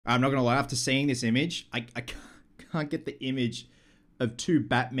I'm not gonna lie, after seeing this image, I can't get the image of two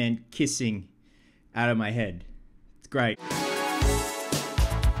Batmen kissing out of my head. It's great.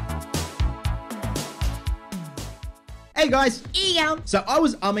 Hey guys! So I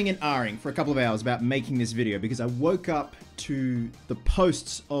was umming and ahhing for a couple of hours about making this video because I woke up to the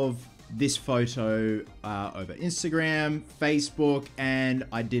posts of this photo over Instagram, Facebook, and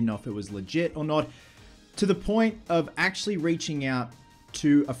I didn't know if it was legit or not, to the point of actually reaching out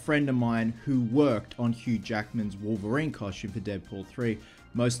to a friend of mine who worked on Hugh Jackman's Wolverine costume for Deadpool 3,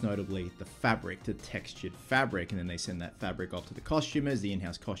 most notably the fabric, the textured fabric, and then they send that fabric off to the costumers, the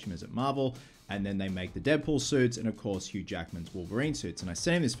in-house costumers at Marvel, and then they make the Deadpool suits, and of course Hugh Jackman's Wolverine suits. And I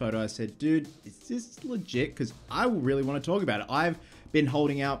sent him this photo. I said, dude, is this legit? Because I really want to talk about it. I've been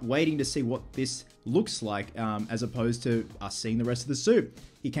holding out, waiting to see what this looks like, as opposed to us seeing the rest of the suit.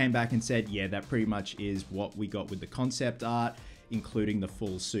 He came back and said, yeah, that pretty much is what we got with the concept art, including the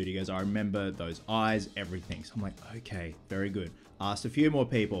full suit. He goes, I remember those eyes, everything. So I'm like, okay, very good. Asked a few more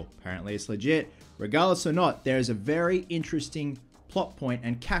people. Apparently it's legit. Regardless or not, there is a very interesting plot point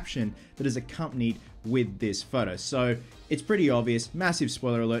and caption that is accompanied with this photo. So it's pretty obvious. Massive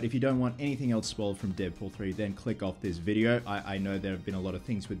spoiler alert. If you don't want anything else spoiled from Deadpool 3, then click off this video. I know there have been a lot of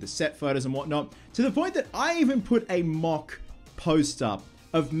things with the set photos and whatnot, to the point that I even put a mock post up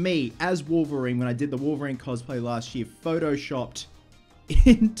of me as Wolverine when I did the Wolverine cosplay last year, photoshopped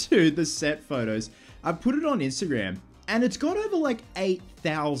into the set photos. I put it on Instagram and it's got over like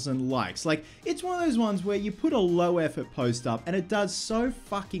 8,000 likes. Like, it's one of those ones where you put a low effort post up and it does so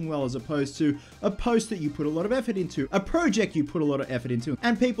fucking well, as opposed to a post that you put a lot of effort into, a project you put a lot of effort into,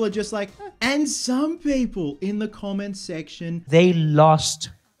 and people are just like, eh. And some people in the comment section, they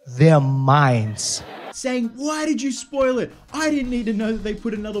lost their minds, saying, why did you spoil it? I didn't need to know that they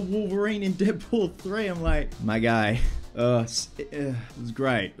put another Wolverine in Deadpool 3. I'm like, my guy, it was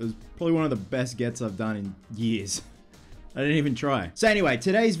great. It was probably one of the best gets I've done in years. I didn't even try. So anyway,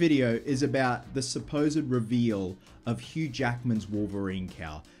 today's video is about the supposed reveal of Hugh Jackman's Wolverine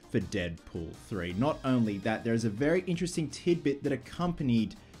cowl for Deadpool 3. Not only that, there's a very interesting tidbit that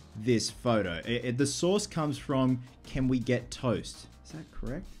accompanied this photo. The source comes from Can We Get Toast? Is that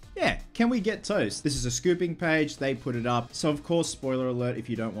correct? Yeah, Can We Get Toast? This is a scooping page, they put it up. So of course, spoiler alert, if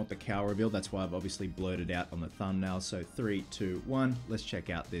you don't want the cowl reveal, that's why I've obviously blurted out on the thumbnail. So 3, 2, 1, let's check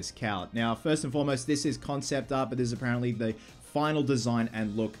out this cowl. Now, first and foremost, this is concept art, but this is apparently the final design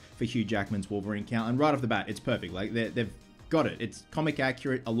and look for Hugh Jackman's Wolverine cowl. And right off the bat, it's perfect. Like, they've got it. It's comic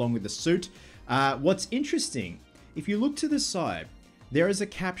accurate along with the suit. What's interesting, if you look to the side, there is a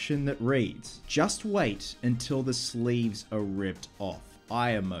caption that reads, just wait until the sleeves are ripped off.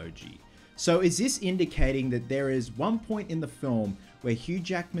 Eye emoji. So is this indicating that there is one point in the film where Hugh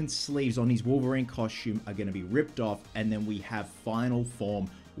Jackman's sleeves on his Wolverine costume are going to be ripped off, and then we have final form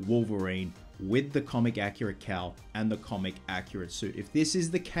Wolverine with the comic accurate cowl and the comic accurate suit? If this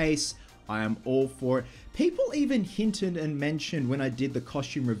is the case, I am all for it. People even hinted and mentioned when I did the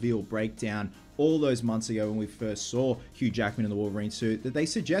costume reveal breakdown all those months ago when we first saw Hugh Jackman in the Wolverine suit, that they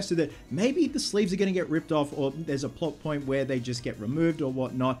suggested that maybe the sleeves are going to get ripped off, or there's a plot point where they just get removed or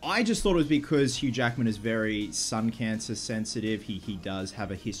whatnot. I just thought it was because Hugh Jackman is very sun cancer sensitive. He does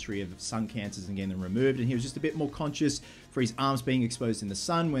have a history of sun cancers and getting them removed, and he was just a bit more conscious for his arms being exposed in the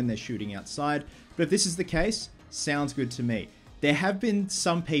sun when they're shooting outside. But if this is the case, sounds good to me. There have been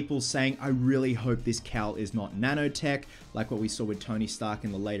some people saying, I really hope this cowl is not nanotech, like what we saw with Tony Stark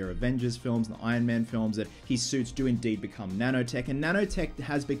in the later Avengers films and the Iron Man films, that his suits do indeed become nanotech. And nanotech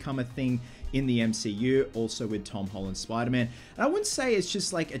has become a thing in the MCU, also with Tom Holland's Spider-Man. And I wouldn't say it's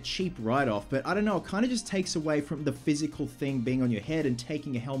just like a cheap write-off, but I don't know, it kind of just takes away from the physical thing being on your head and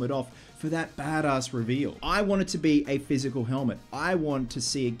taking a helmet off for that badass reveal. I want it to be a physical helmet. I want to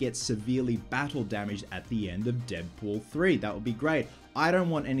see it get severely battle damaged at the end of Deadpool 3. That would be great. I don't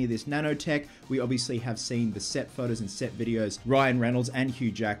want any of this nanotech. We obviously have seen the set photos and set videos, Ryan Reynolds and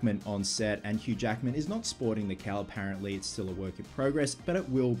Hugh Jackman on set, and Hugh Jackman is not sporting the cowl. Apparently it's still a work in progress, but it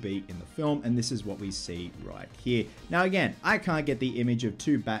will be in the film, and this is what we see right here. Now again, I can't get the image of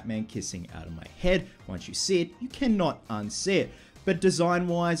two Batman kissing out of my head. Once you see it, you cannot unsee it. But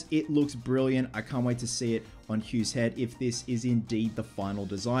design-wise, it looks brilliant. I can't wait to see it on Hugh's head if this is indeed the final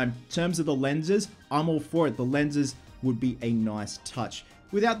design. In terms of the lenses, I'm all for it. The lenses would be a nice touch.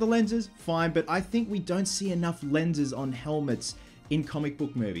 Without the lenses, fine, but I think we don't see enough lenses on helmets in comic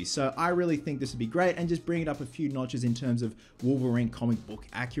book movies. So I really think this would be great, and just bring it up a few notches in terms of Wolverine comic book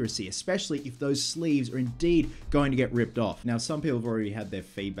accuracy, especially if those sleeves are indeed going to get ripped off. Now, some people have already had their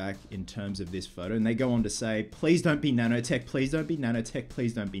feedback in terms of this photo, and they go on to say, please don't be nanotech, please don't be nanotech,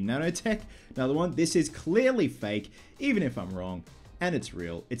 please don't be nanotech. Another one, this is clearly fake. Even if I'm wrong, and it's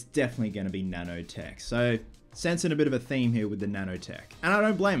real. It's definitely going to be nanotech. So sensing a bit of a theme here with the nanotech. And I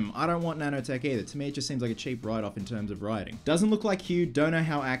don't blame him. I don't want nanotech either. To me, it just seems like a cheap write-off in terms of writing. Doesn't look like Hugh. Don't know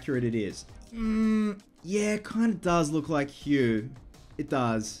how accurate it is. Yeah, kind of does look like Hugh. It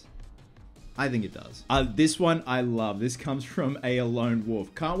does. I think it does. This one I love. This comes from a lone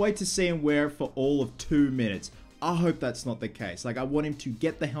wolf. Can't wait to see him wear it for all of 2 minutes. I hope that's not the case. Like, I want him to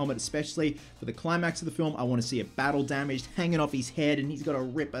get the helmet, especially for the climax of the film. I want to see it battle damaged, hanging off his head, and he's got to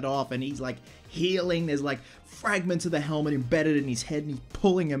rip it off, and he's like healing. There's like fragments of the helmet embedded in his head, and he's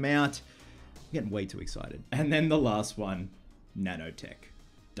pulling them out. I'm getting way too excited. And then the last one, nanotech. ...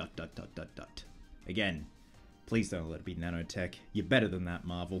 Again, please don't let it be nanotech. You're better than that,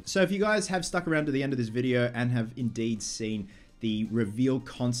 Marvel. So if you guys have stuck around to the end of this video and have indeed seen the reveal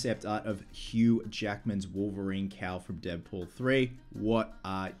concept art of Hugh Jackman's Wolverine cowl from Deadpool 3, what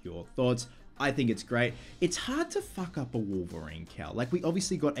are your thoughts? I think it's great. It's hard to fuck up a Wolverine cowl. Like, we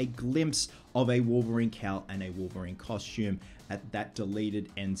obviously got a glimpse of a Wolverine cowl and a Wolverine costume at that deleted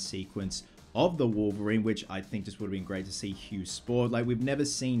end sequence of the Wolverine, which I think just would have been great to see Hugh sport. Like, we've never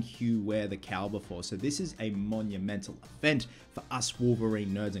seen Hugh wear the cowl before, so this is a monumental event for us Wolverine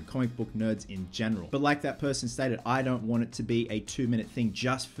nerds and comic book nerds in general. But like that person stated, I don't want it to be a 2-minute thing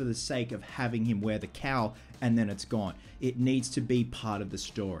just for the sake of having him wear the cowl and then it's gone. It needs to be part of the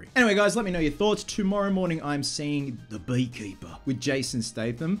story. Anyway, guys, let me know your thoughts. Tomorrow morning, I'm seeing The Beekeeper with Jason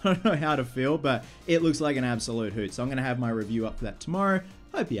Statham. I don't know how to feel, but it looks like an absolute hoot. So I'm going to have my review up for that tomorrow.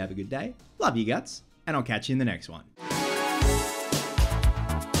 Hope you have a good day. Love you guts, and I'll catch you in the next one.